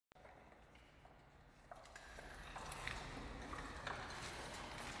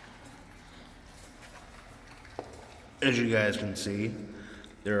As you guys can see,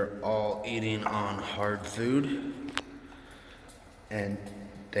 they're all eating on hard food, and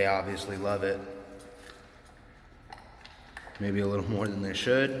they obviously love it. Maybe a little more than they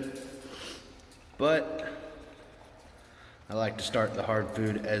should, but I like to start the hard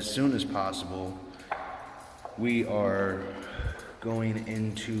food as soon as possible. We are going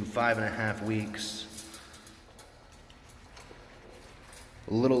into 5.5 weeks,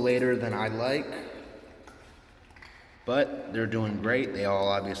 a little later than I like, but they're doing great. They all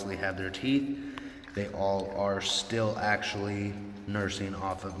obviously have their teeth. They all are still actually nursing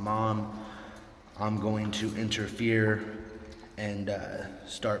off of mom. I'm going to interfere and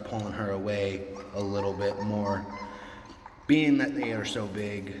start pulling her away a little bit more. Being that they are so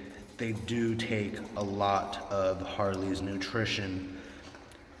big, they do take a lot of Harley's nutrition,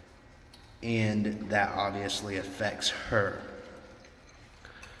 and that obviously affects her.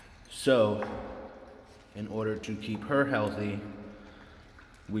 So, in order to keep her healthy,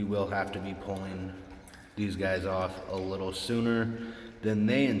 we will have to be pulling these guys off a little sooner than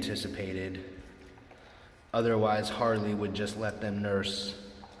they anticipated. Otherwise, Harley would just let them nurse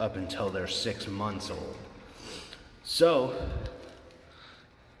up until they're 6 months old. So,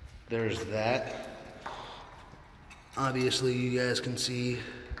 there's that. Obviously, you guys can see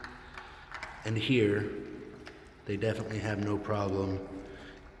and hear, they definitely have no problem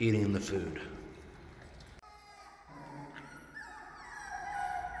eating the food.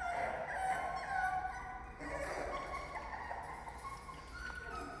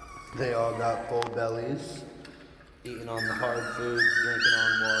 They all got full bellies, eating on the hard food, drinking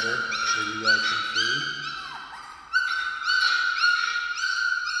on water, as you guys can see.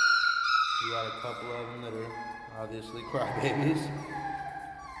 You got a couple of them that are obviously crybabies,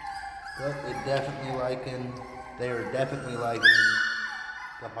 but they are definitely liking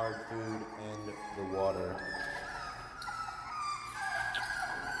the hard food and the water.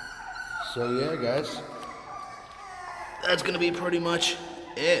 So yeah, guys, that's gonna be pretty much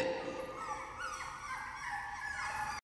it.